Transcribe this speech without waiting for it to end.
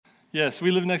Yes,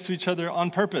 we live next to each other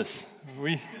on purpose.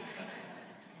 We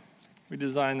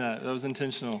designed that. That was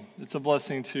intentional. It's a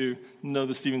blessing to know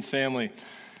the Stevens family.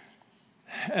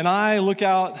 And I look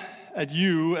out at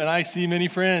you and I see many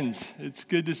friends. It's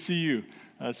good to see you.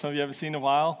 Some of you haven't seen in a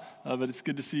while, but it's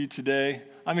good to see you today.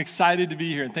 I'm excited to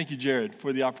be here, and thank you, Jared,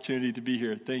 for the opportunity to be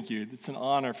here. Thank you. It's an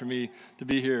honor for me to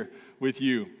be here with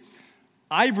you.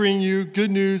 I bring you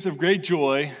good news of great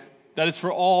joy that is for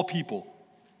all people.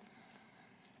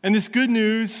 And this good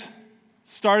news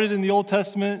started in the Old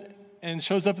Testament and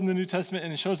shows up in the New Testament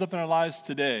and it shows up in our lives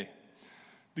today.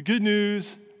 The good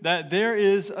news that there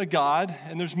is a God,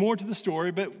 and there's more to the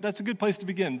story, but that's a good place to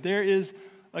begin. There is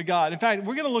a God. In fact,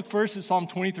 we're going to look first at Psalm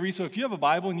 23. So if you have a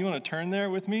Bible and you want to turn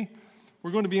there with me, we're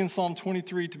going to be in Psalm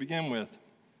 23 to begin with.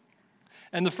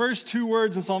 And the first two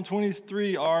words in Psalm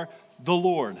 23 are the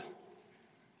Lord.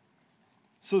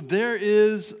 So there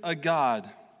is a God.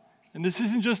 And this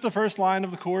isn't just the first line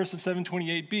of the chorus of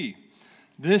 728b.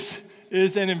 This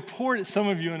is an important, some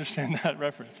of you understand that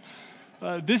reference.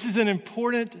 This is an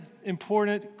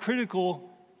important, critical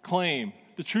claim,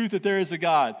 the truth that there is a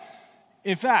God.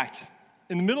 In fact,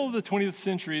 in the middle of the 20th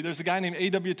century, there's a guy named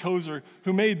A.W. Tozer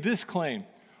who made this claim.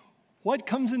 What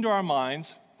comes into our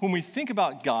minds when we think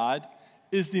about God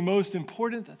is the most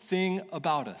important thing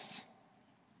about us.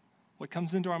 What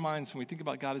comes into our minds when we think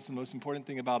about God is the most important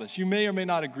thing about us. You may or may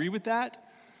not agree with that,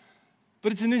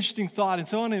 but it's an interesting thought, and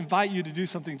so I want to invite you to do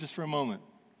something just for a moment.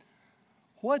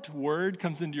 What word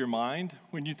comes into your mind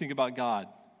when you think about God?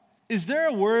 Is there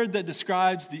a word that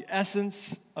describes the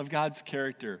essence of God's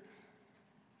character?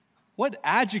 What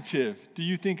adjective do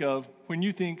you think of when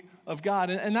you think of God?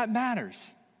 And that matters.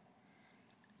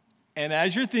 And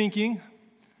as you're thinking,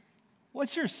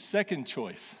 what's your second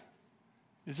choice?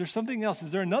 Is there something else?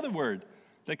 Is there another word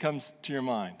that comes to your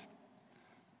mind?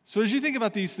 So as you think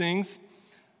about these things,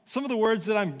 some of the words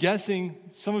that I'm guessing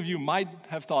some of you might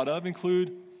have thought of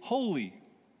include holy,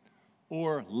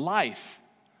 or life,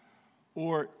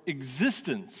 or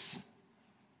existence,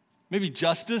 maybe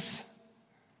justice,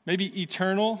 maybe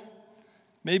eternal,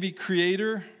 maybe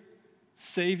creator,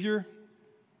 savior.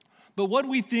 But what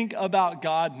we think about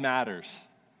God matters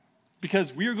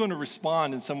because we are going to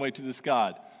respond in some way to this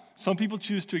God. Some people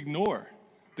choose to ignore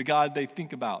the God they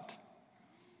think about.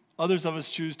 Others of us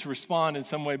choose to respond in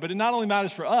some way. But it not only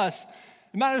matters for us,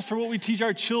 it matters for what we teach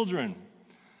our children.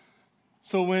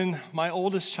 So when my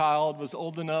oldest child was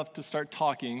old enough to start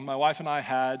talking, my wife and I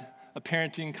had a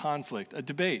parenting conflict, a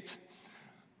debate.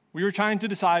 We were trying to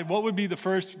decide what would be the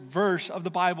first verse of the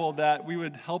Bible that we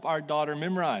would help our daughter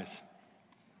memorize.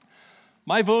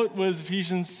 My vote was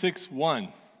Ephesians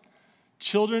 6:1.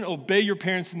 Children, obey your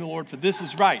parents in the Lord, for this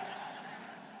is right.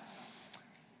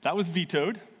 That was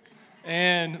vetoed.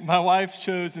 And my wife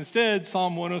chose instead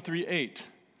Psalm 103:8,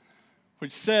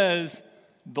 which says,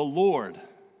 the Lord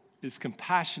is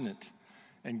compassionate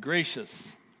and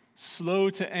gracious, slow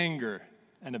to anger,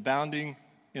 and abounding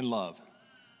in love.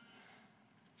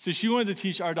 So she wanted to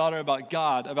teach our daughter about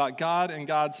God and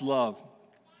God's love.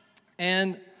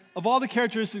 And of all the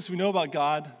characteristics we know about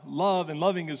God, love and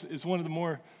loving is one of the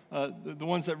more, the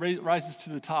ones that rises to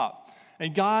the top.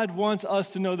 And God wants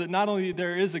us to know that not only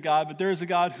there is a God, but there is a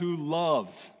God who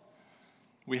loves.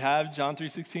 We have John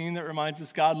 3:16 that reminds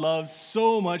us God loves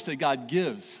so much that God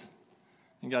gives.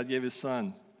 And God gave his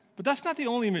son. But that's not the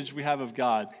only image we have of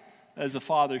God as a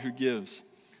father who gives.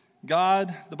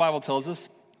 God, the Bible tells us,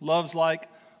 loves like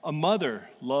a mother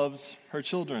loves her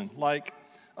children, like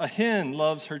a hen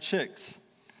loves her chicks.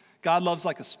 God loves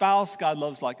like a spouse. God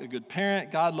loves like a good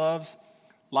parent. God loves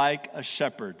like a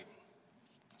shepherd.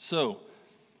 So,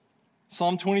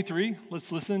 Psalm 23,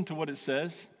 let's listen to what it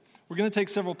says. We're going to take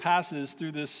several passages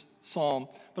through this psalm,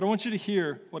 but I want you to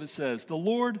hear what it says. The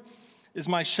Lord is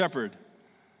my shepherd.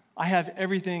 I have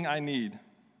everything I need.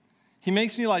 He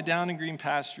makes me lie down in green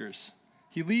pastures.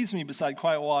 He leads me beside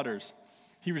quiet waters.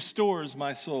 He restores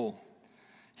my soul.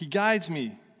 He guides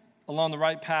me along the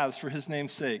right paths for his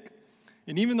name's sake.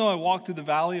 And even though I walk through the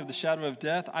valley of the shadow of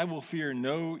death, I will fear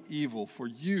no evil, for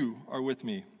you are with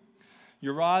me.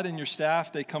 Your rod and your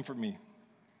staff, they comfort me.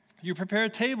 You prepare a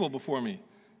table before me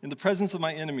in the presence of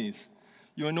my enemies.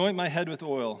 You anoint my head with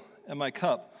oil, and my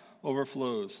cup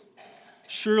overflows.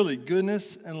 Surely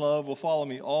goodness and love will follow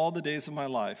me all the days of my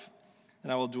life,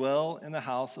 and I will dwell in the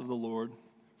house of the Lord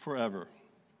forever.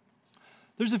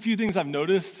 There's a few things I've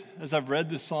noticed as I've read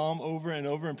this psalm over and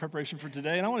over in preparation for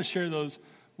today, and I want to share those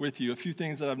with you, a few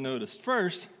things that I've noticed.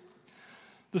 First,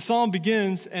 the psalm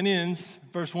begins and ends,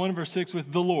 verse 1 and verse 6,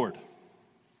 with the Lord.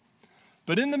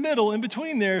 But in the middle, in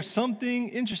between there, something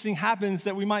interesting happens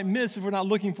that we might miss if we're not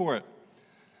looking for it.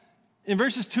 In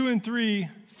verses 2 and 3,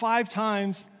 5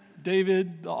 times,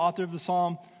 David, the author of the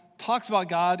psalm, talks about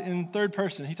God in third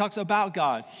person. He talks about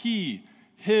God, he,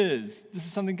 his. This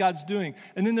is something God's doing.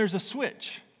 And then there's a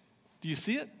switch. Do you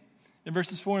see it? In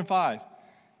verses 4 and 5,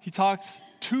 he talks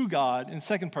to God in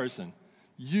second person.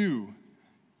 You,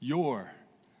 your.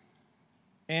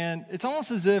 And it's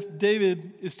almost as if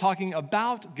David is talking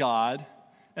about God,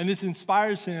 and this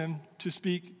inspires him to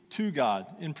speak to God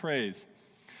in praise.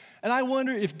 And I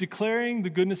wonder if declaring the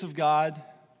goodness of God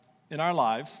in our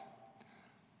lives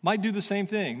might do the same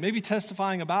thing. Maybe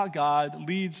testifying about God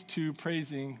leads to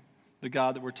praising the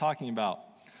God that we're talking about.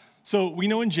 So we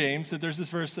know in James that there's this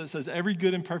verse that says, every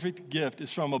good and perfect gift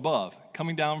is from above,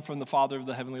 coming down from the Father of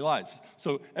the heavenly lights.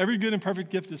 So every good and perfect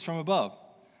gift is from above.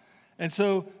 And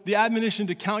so the admonition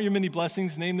to count your many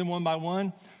blessings, name them one by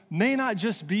one, may not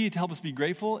just be to help us be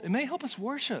grateful, it may help us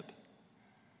worship.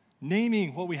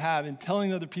 Naming what we have and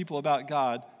telling other people about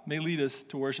God may lead us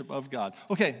to worship of God.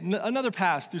 Okay, another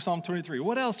pass through Psalm 23.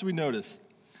 What else do we notice?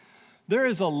 There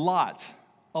is a lot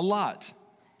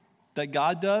that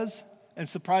God does, and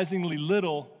surprisingly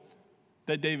little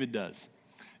that David does.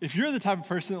 If you're the type of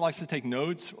person that likes to take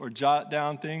notes or jot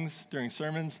down things during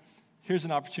sermons, here's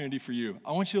an opportunity for you.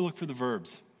 I want you to look for the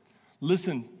verbs.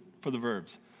 Listen for the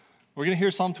verbs. We're going to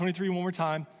hear Psalm 23 one more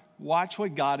time. Watch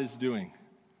what God is doing.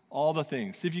 All the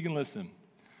things. See if you can list them.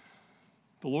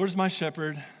 The Lord is my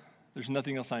shepherd. There's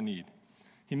nothing else I need.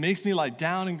 He makes me lie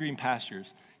down in green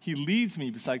pastures. He leads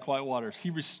me beside quiet waters. He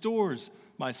restores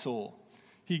my soul.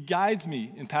 He guides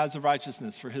me in paths of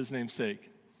righteousness for his name's sake.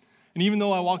 And even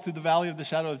though I walk through the valley of the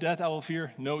shadow of death, I will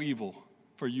fear no evil,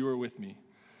 for you are with me.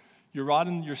 Your rod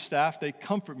and your staff, they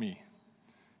comfort me.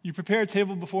 You prepare a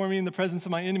table before me in the presence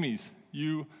of my enemies.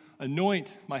 You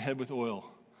anoint my head with oil.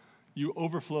 You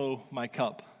overflow my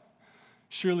cup.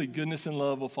 Surely goodness and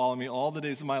love will follow me all the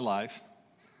days of my life,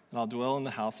 and I'll dwell in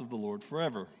the house of the Lord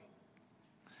forever.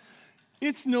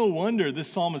 It's no wonder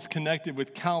this psalm is connected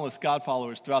with countless God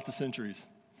followers throughout the centuries,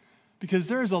 because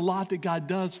there is a lot that God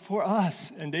does for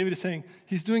us, and David is saying,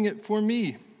 he's doing it for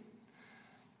me.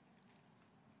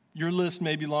 Your list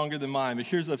may be longer than mine, but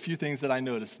here's a few things that I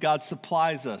noticed. God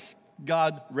supplies us.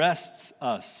 God rests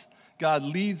us. God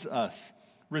leads us,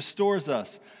 restores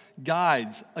us,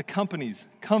 guides, accompanies,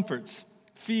 comforts,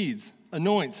 feeds,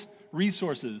 anoints,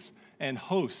 resources, and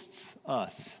hosts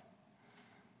us.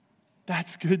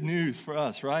 That's good news for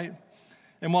us, right?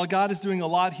 And while God is doing a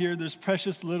lot here, there's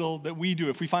precious little that we do.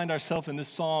 If we find ourselves in this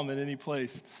psalm in any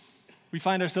place, we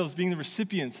find ourselves being the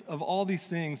recipients of all these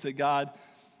things that God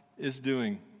is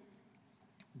doing.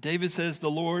 David says,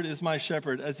 the Lord is my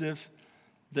shepherd, as if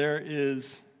there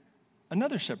is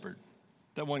another shepherd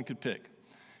that one could pick.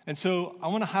 And so I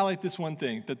want to highlight this one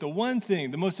thing, that the one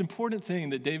thing, the most important thing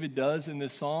that David does in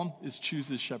this psalm is choose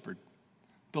his shepherd.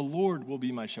 The Lord will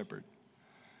be my shepherd.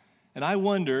 And I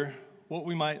wonder what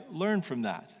we might learn from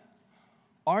that.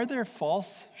 Are there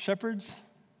false shepherds?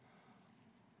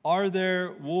 Are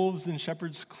there wolves in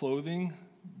shepherd's clothing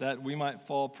that we might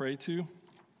fall prey to?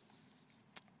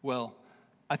 Well,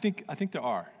 I think there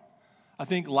are. I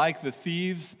think like the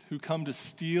thieves who come to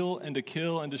steal and to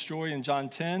kill and destroy in John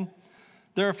 10,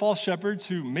 there are false shepherds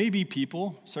who may be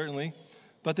people, certainly,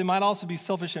 but they might also be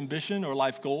selfish ambition or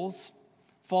life goals.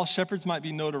 False shepherds might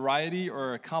be notoriety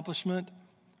or accomplishment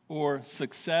or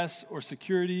success or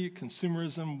security,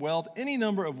 consumerism, wealth, any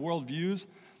number of worldviews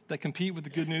that compete with the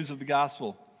good news of the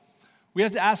gospel. We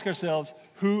have to ask ourselves,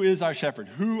 who is our shepherd?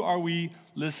 Who are we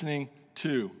listening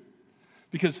to?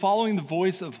 Because following the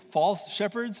voice of false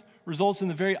shepherds results in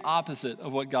the very opposite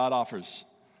of what God offers.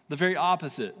 The very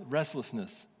opposite,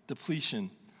 restlessness,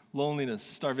 depletion, loneliness,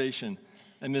 starvation,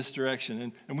 and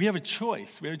misdirection. And we have a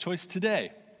choice. We have a choice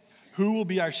today. Who will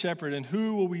be our shepherd and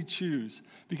who will we choose?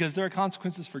 Because there are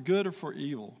consequences for good or for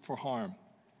evil, for harm.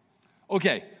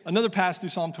 Okay, another pass through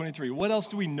Psalm 23. What else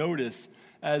do we notice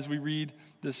as we read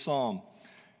this psalm?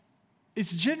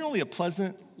 It's generally a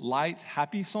pleasant, light,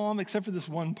 happy psalm, except for this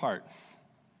one part.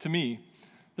 To me,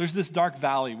 there's this dark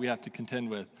valley we have to contend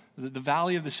with, the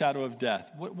valley of the shadow of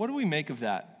death. What do we make of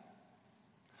that?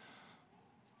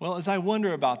 Well, as I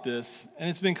wonder about this, and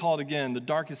it's been called again, the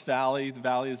darkest valley, the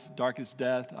valley is dark as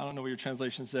death. I don't know what your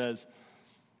translation says.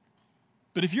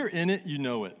 But if you're in it, you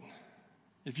know it.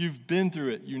 If you've been through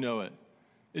it, you know it.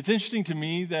 It's interesting to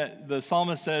me that the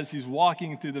psalmist says he's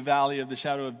walking through the valley of the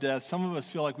shadow of death. Some of us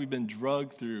feel like we've been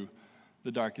drugged through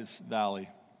the darkest valley.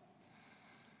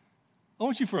 I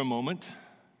want you for a moment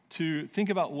to think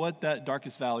about what that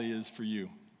darkest valley is for you.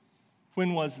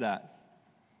 When was that?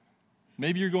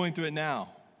 Maybe you're going through it now.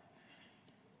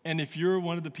 And if you're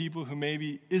one of the people who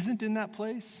maybe isn't in that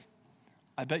place,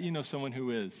 I bet you know someone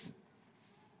who is.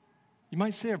 you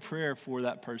might say a prayer for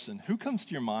that person. Who comes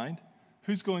to your mind?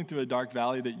 Who's going through a dark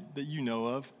valley that you know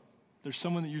of? There's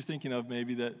someone that you're thinking of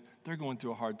maybe that they're going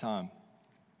through a hard time.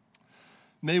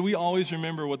 May we always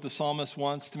remember what the psalmist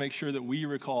wants to make sure that we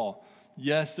recall.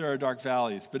 Yes, there are dark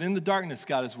valleys, but in the darkness,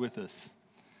 God is with us.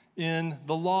 In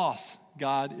the loss,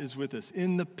 God is with us.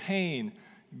 In the pain,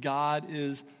 God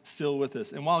is still with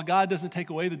us. And while God doesn't take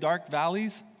away the dark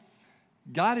valleys,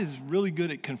 God is really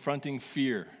good at confronting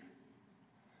fear.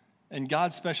 And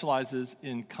God specializes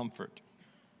in comfort.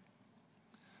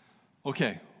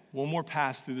 Okay, one more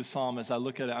pass through the psalm as I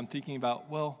look at it. I'm thinking about,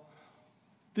 well,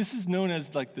 this is known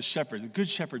as like the shepherd, the good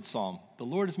shepherd psalm. The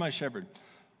Lord is my shepherd.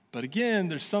 But again,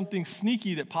 there's something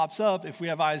sneaky that pops up if we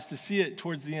have eyes to see it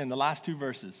towards the end, the last two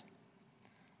verses.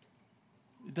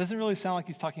 It doesn't really sound like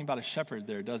he's talking about a shepherd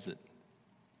there, does it?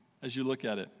 As you look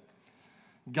at it.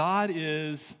 God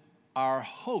is our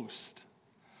host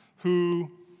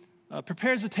who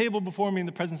prepares a table before me in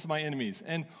the presence of my enemies.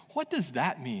 And what does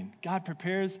that mean? God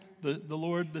prepares, the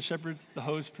Lord, the shepherd, the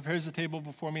host, prepares a table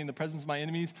before me in the presence of my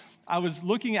enemies. I was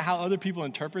looking at how other people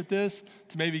interpret this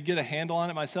to maybe get a handle on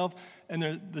it myself, and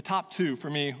the top two for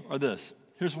me are this.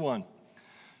 Here's one.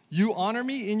 You honor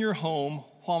me in your home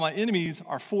while my enemies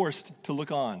are forced to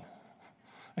look on.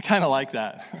 I kind of like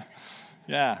that.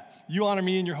 Yeah. You honor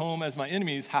me in your home as my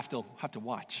enemies have to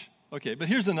watch. Okay, but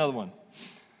here's another one.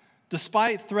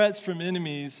 Despite threats from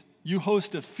enemies, you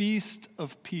host a feast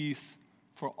of peace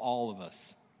for all of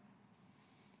us.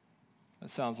 That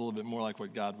sounds a little bit more like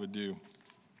what God would do.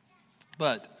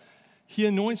 But he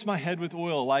anoints my head with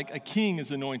oil like a king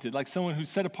is anointed, like someone who's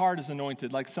set apart is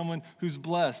anointed, like someone who's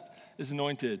blessed is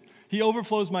anointed. He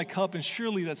overflows my cup, and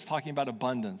surely that's talking about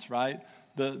abundance, right?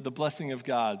 The blessing of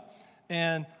God.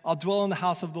 And I'll dwell in the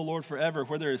house of the Lord forever,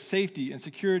 where there is safety and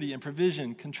security and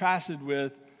provision, contrasted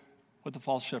with what the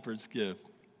false shepherds give.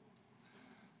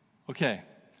 Okay,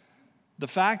 the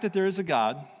fact that there is a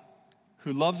God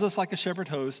who loves us like a shepherd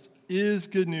host is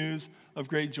good news of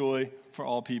great joy for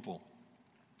all people.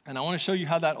 And I want to show you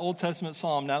how that Old Testament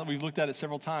psalm, now that we've looked at it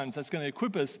several times, that's going to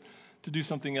equip us to do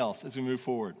something else as we move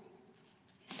forward.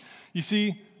 You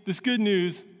see, this good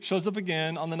news shows up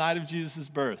again on the night of Jesus'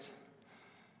 birth.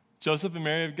 Joseph and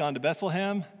Mary have gone to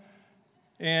Bethlehem,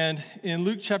 and in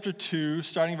Luke chapter 2,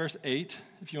 starting verse 8,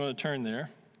 if you want to turn there,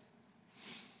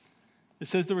 it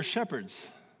says there were shepherds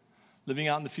living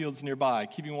out in the fields nearby,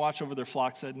 keeping watch over their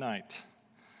flocks at night.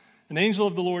 An angel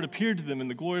of the Lord appeared to them, and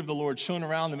the glory of the Lord shone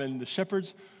around them, and the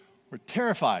shepherds were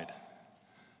terrified.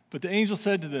 But the angel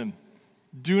said to them,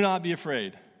 "Do not be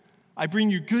afraid. I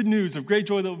bring you good news of great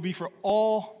joy that will be for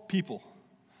all people.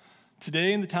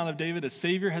 Today in the town of David, a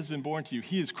Savior has been born to you.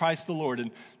 He is Christ the Lord, and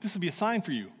this will be a sign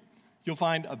for you. You'll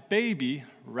find a baby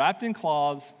wrapped in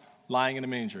cloths lying in a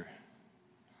manger."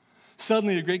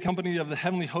 Suddenly, a great company of the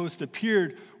heavenly host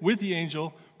appeared with the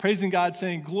angel, praising God,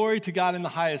 saying, "Glory to God in the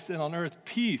highest, and on earth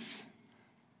peace,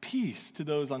 peace to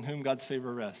those on whom God's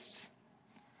favor rests."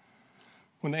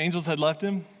 When the angels had left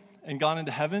him and gone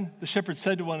into heaven, the shepherds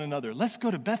said to one another, "Let's go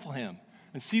to Bethlehem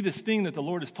and see this thing that the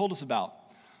Lord has told us about."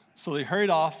 So they hurried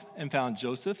off and found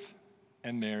Joseph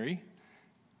and Mary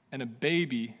and a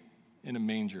baby in a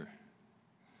manger.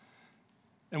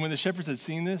 And when the shepherds had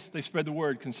seen this, they spread the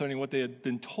word concerning what they had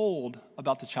been told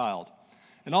about the child.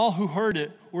 And all who heard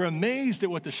it were amazed at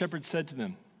what the shepherds said to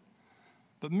them.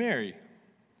 But Mary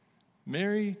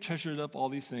treasured up all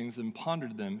these things and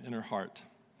pondered them in her heart.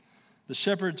 The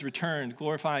shepherds returned,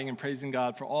 glorifying and praising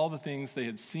God for all the things they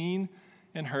had seen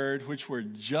and heard, which were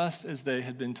just as they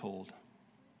had been told.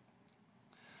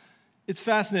 It's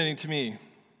fascinating to me,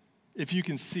 if you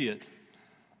can see it,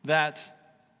 that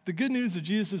the good news of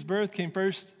Jesus' birth came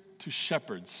first to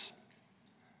shepherds.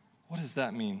 What does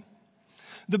that mean?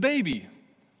 The baby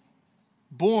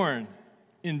born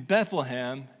in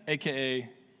Bethlehem, a.k.a.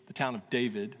 the town of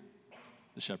David,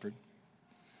 the shepherd.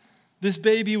 This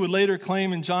baby would later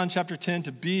claim in John chapter 10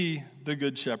 to be the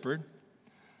good shepherd.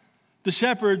 The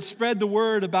shepherds spread the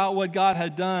word about what God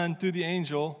had done through the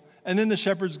angel, and then the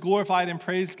shepherds glorified and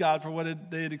praised God for what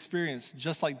they had experienced,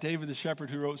 just like David the shepherd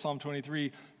who wrote Psalm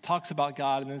 23 talks about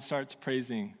God and then starts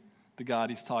praising the God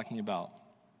he's talking about.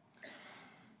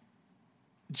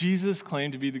 Jesus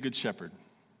claimed to be the good shepherd.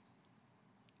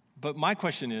 But my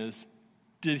question is,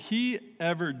 did he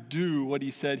ever do what he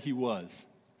said he was?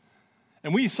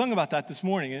 And we sung about that this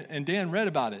morning, and Dan read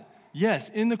about it. Yes,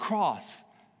 in the cross,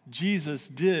 Jesus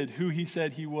did who he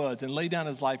said he was and laid down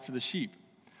his life for the sheep.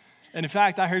 And in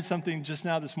fact, I heard something just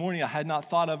now this morning I had not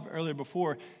thought of earlier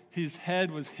before. His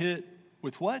head was hit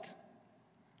with what?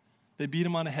 They beat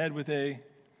him on the head with a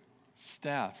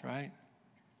staff, right?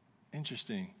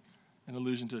 Interesting. An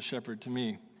allusion to a shepherd to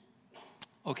me.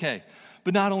 Okay,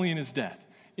 but not only in his death,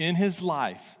 in his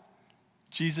life,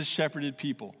 Jesus shepherded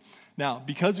people. Now,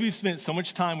 because we've spent so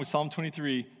much time with Psalm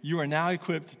 23, you are now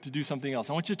equipped to do something else.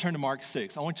 I want you to turn to Mark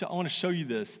 6. I want to show you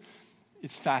this.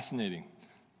 It's fascinating.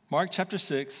 Mark chapter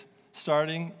 6,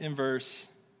 starting in verse,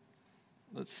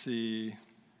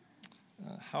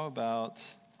 how about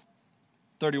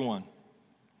 31?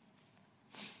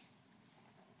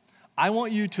 I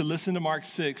want you to listen to Mark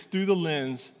 6 through the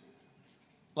lens,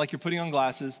 like you're putting on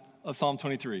glasses, of Psalm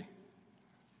 23.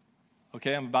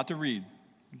 Okay, I'm about to read.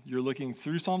 You're looking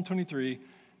through Psalm 23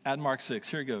 at Mark 6.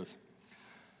 Here it goes.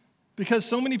 Because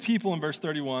so many people, in verse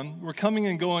 31, were coming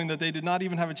and going that they did not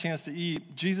even have a chance to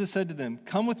eat, Jesus said to them,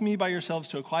 "Come with me by yourselves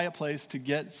to a quiet place to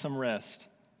get some rest."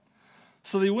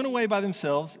 So they went away by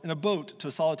themselves in a boat to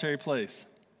a solitary place.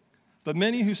 But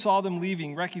many who saw them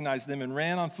leaving recognized them and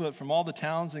ran on foot from all the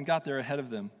towns and got there ahead of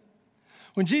them.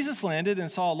 When Jesus landed and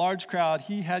saw a large crowd,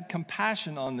 he had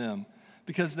compassion on them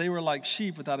because they were like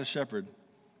sheep without a shepherd.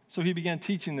 So he began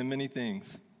teaching them many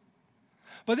things.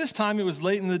 By this time it was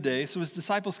late in the day, so his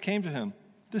disciples came to him.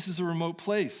 "This is a remote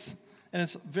place, and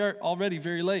it's already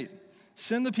very late.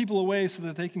 Send the people away so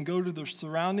that they can go to the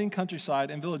surrounding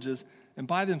countryside and villages and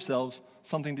buy themselves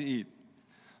something to eat."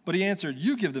 But he answered,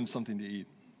 "You give them something to eat."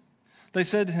 They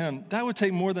said to him, "That would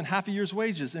take more than half a year's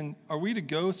wages, and are we to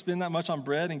go spend that much on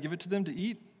bread and give it to them to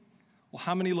eat?" "Well,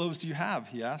 how many loaves do you have?"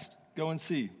 he asked. "Go and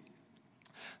see."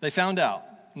 They found out,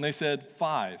 and they said,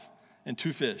 5 and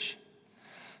 2 fish.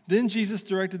 Then Jesus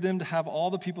directed them to have all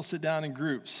the people sit down in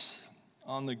groups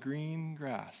on the green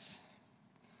grass.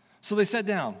 So they sat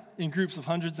down in groups of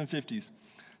hundreds and fifties.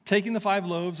 Taking the 5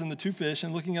 loaves and the 2 fish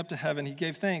and looking up to heaven, he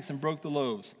gave thanks and broke the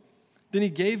loaves. Then he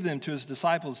gave them to his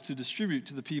disciples to distribute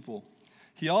to the people.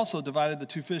 He also divided the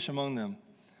 2 fish among them.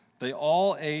 They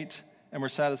all ate and were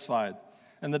satisfied.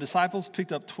 And the disciples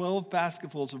picked up 12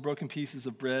 basketfuls of broken pieces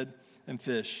of bread and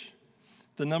fish.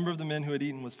 The number of the men who had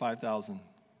eaten was 5,000.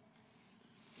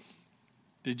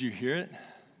 Did you hear it?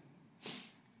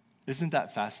 Isn't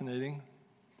that fascinating?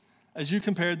 As you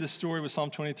compared this story with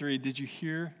Psalm 23, did you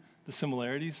hear the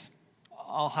similarities?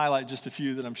 I'll highlight just a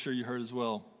few that I'm sure you heard as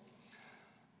well.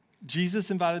 Jesus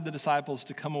invited the disciples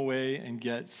to come away and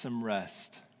get some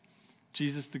rest.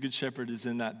 Jesus, the Good Shepherd, is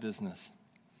in that business.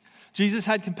 Jesus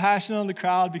had compassion on the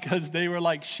crowd because they were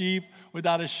like sheep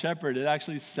without a shepherd. It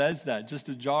actually says that, just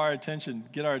to draw our attention,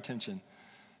 get our attention.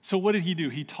 So what did he do?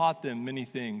 He taught them many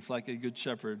things like a good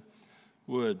shepherd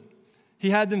would. He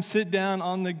had them sit down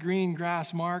on the green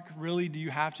grass. Mark, really, do you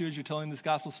have to, as you're telling this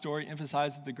gospel story,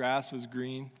 emphasize that the grass was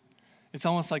green? It's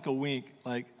almost like a wink,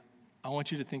 like, I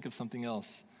want you to think of something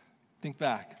else. Think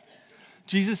back.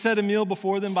 Jesus set a meal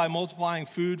before them by multiplying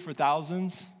food for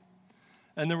thousands,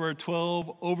 and there were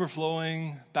 12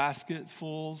 overflowing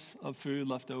basketfuls of food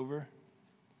left over.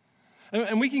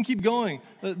 And we can keep going.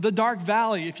 The dark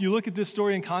valley, if you look at this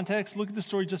story in context, look at the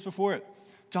story just before it.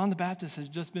 John the Baptist has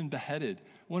just been beheaded.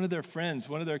 One of their friends,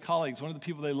 one of their colleagues, one of the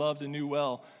people they loved and knew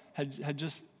well, had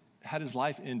just had his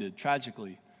life ended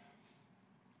tragically.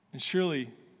 And surely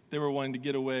they were wanting to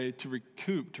get away, to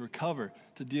recoup, to recover,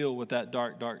 to deal with that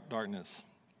darkness.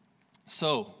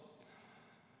 So,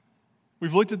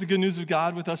 we've looked at the good news of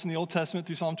God with us in the Old Testament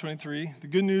through Psalm 23, the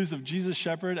good news of Jesus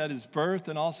Shepherd at his birth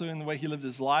and also in the way he lived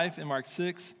his life in Mark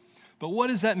 6. But what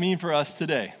does that mean for us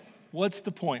today? What's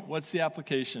the point? What's the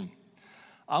application?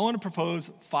 I want to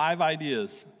propose 5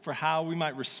 ideas for how we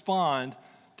might respond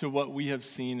to what we have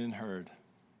seen and heard.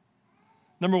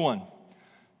 Number 1,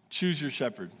 choose your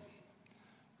shepherd.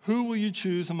 Who will you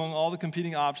choose among all the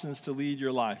competing options to lead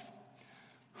your life?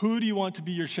 Who do you want to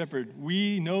be your shepherd?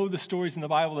 We know the stories in the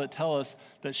Bible that tell us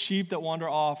that sheep that wander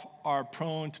off are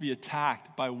prone to be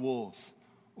attacked by wolves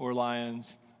or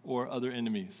lions or other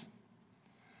enemies.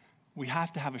 We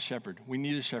have to have a shepherd. We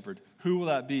need a shepherd. Who will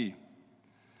that be?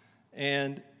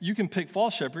 And you can pick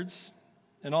false shepherds,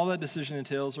 and all that decision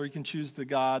entails, or you can choose the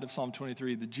God of Psalm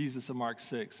 23, the Jesus of Mark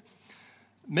 6.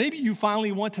 Maybe you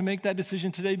finally want to make that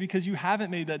decision today because you haven't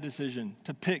made that decision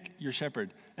to pick your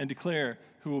shepherd and declare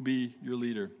who will be your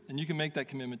leader. And you can make that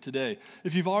commitment today.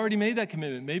 If you've already made that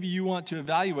commitment, maybe you want to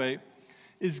evaluate,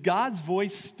 is God's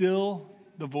voice still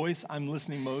the voice I'm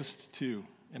listening most to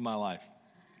in my life?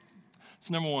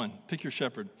 So number 1, pick your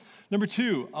shepherd. Number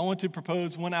 2, I want to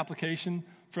propose one application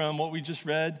from what we just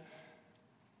read.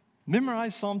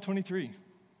 Memorize Psalm 23.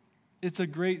 It's a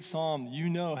great psalm you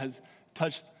know has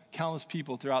touched countless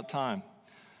people throughout time.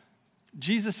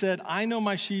 Jesus said, "I know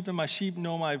my sheep and my sheep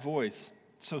know my voice."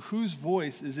 So whose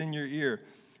voice is in your ear?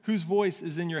 Whose voice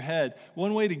is in your head?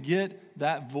 One way to get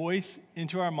that voice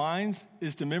into our minds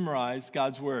is to memorize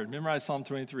God's word. Memorize Psalm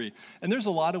 23. And there's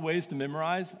a lot of ways to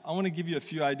memorize. I want to give you a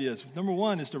few ideas. Number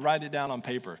one is to write it down on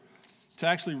paper. To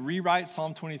actually rewrite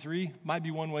Psalm 23 might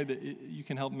be one way that you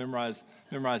can help memorize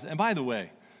it. And by the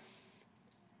way,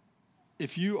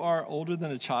 if you are older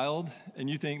than a child and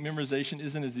you think memorization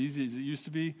isn't as easy as it used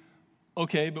to be,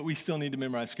 okay, but we still need to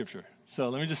memorize Scripture. So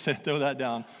let me just throw that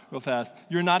down real fast.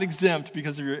 You're not exempt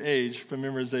because of your age from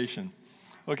memorization.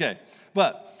 Okay,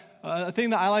 but a thing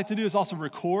that I like to do is also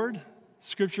record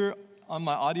Scripture on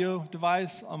my audio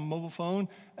device, on a mobile phone,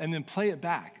 and then play it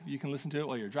back. You can listen to it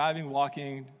while you're driving,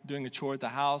 walking, doing a chore at the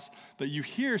house, but you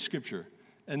hear Scripture,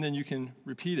 and then you can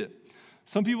repeat it.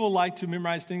 Some people like to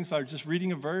memorize things by just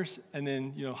reading a verse and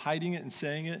then, hiding it and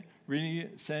saying it, reading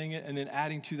it, saying it, and then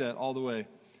adding to that all the way.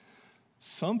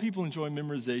 Some people enjoy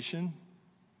memorization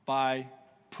by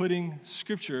putting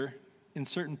Scripture in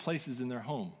certain places in their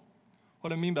home.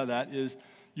 What I mean by that is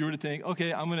you were to think,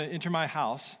 okay, I'm going to enter my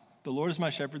house. The Lord is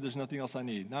my shepherd. There's nothing else I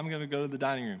need. Now I'm going to go to the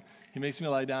dining room. He makes me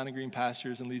lie down in green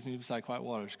pastures and leads me beside quiet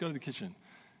waters. Go to the kitchen.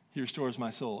 He restores my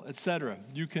soul, etc.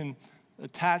 You can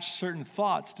attach certain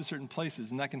thoughts to certain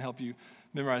places, and that can help you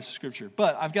memorize Scripture.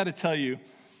 But I've got to tell you,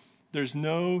 there's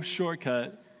no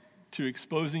shortcut to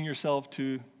exposing yourself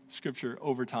to Scripture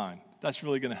over time. That's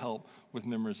really going to help with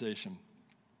memorization.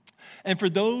 And for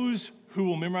those who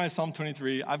will memorize Psalm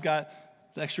 23, I've got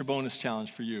the extra bonus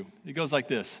challenge for you. It goes like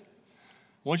this.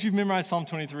 Once you've memorized Psalm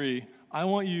 23, I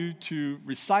want you to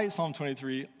recite Psalm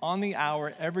 23 on the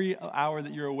hour, every hour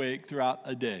that you're awake throughout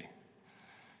a day.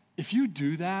 If you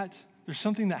do that, there's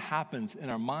something that happens in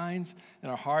our minds, in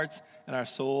our hearts, and our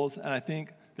souls, and I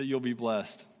think that you'll be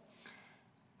blessed.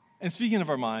 And speaking of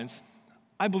our minds,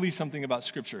 I believe something about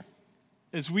Scripture.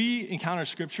 As we encounter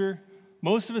Scripture,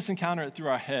 most of us encounter it through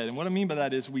our head. And what I mean by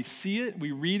that is we see it,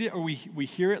 we read it, or we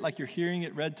hear it like you're hearing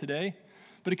it read today,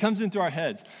 but it comes in through our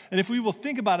heads. And if we will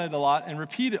think about it a lot and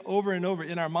repeat it over and over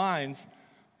in our minds,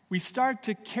 we start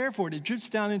to care for it. It drips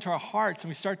down into our hearts, and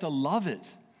we start to love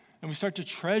it, and we start to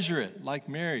treasure it like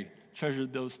Mary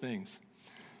treasured those things.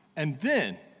 And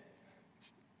then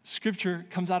Scripture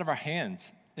comes out of our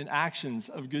hands in actions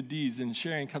of good deeds, in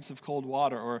sharing cups of cold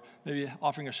water, or maybe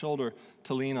offering a shoulder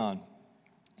to lean on.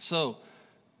 So,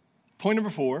 point number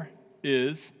 4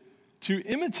 is to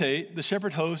imitate the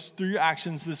shepherd host through your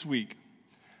actions this week.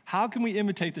 How can we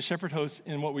imitate the shepherd host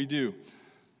in what we do?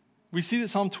 We see that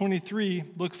Psalm 23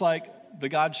 looks like the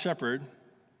God shepherd,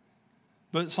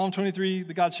 but Psalm 23,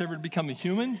 the God shepherd becoming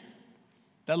human,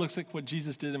 that looks like what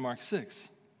Jesus did in Mark 6.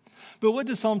 But what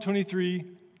does Psalm 23,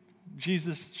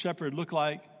 Jesus shepherd, look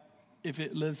like if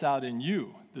it lives out in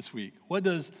you this week? What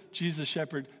does Jesus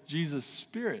shepherd, Jesus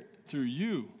spirit through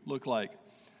you look like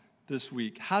this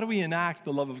week? How do we enact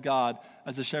the love of God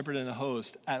as a shepherd and a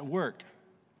host at work,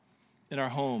 in our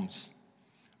homes,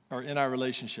 or in our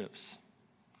relationships?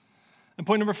 And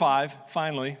point number 5,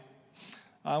 finally,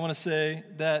 I want to say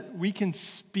that we can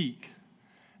speak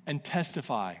and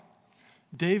testify.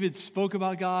 David spoke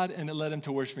about God, and it led him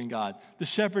to worshiping God. The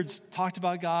shepherds talked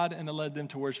about God, and it led them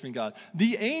to worshiping God.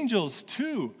 The angels,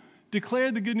 too,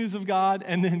 declared the good news of God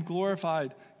and then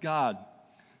glorified God.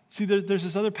 See, there's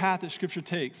this other path that Scripture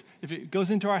takes. If it goes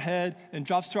into our head and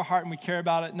drops to our heart and we care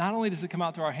about it, not only does it come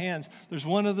out through our hands, there's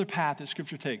one other path that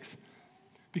Scripture takes.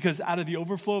 Because out of the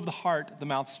overflow of the heart, the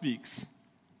mouth speaks.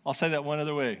 I'll say that one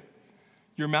other way.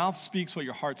 Your mouth speaks what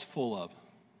your heart's full of.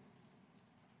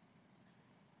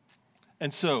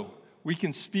 And so, we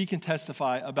can speak and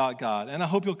testify about God. And I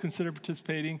hope you'll consider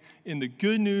participating in the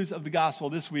good news of the gospel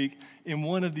this week in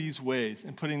one of these ways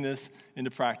and putting this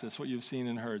into practice, what you've seen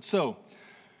and heard. So,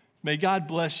 may God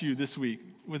bless you this week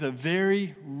with a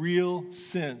very real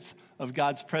sense of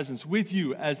God's presence with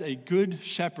you as a good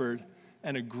shepherd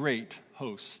and a great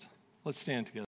host. Let's stand together.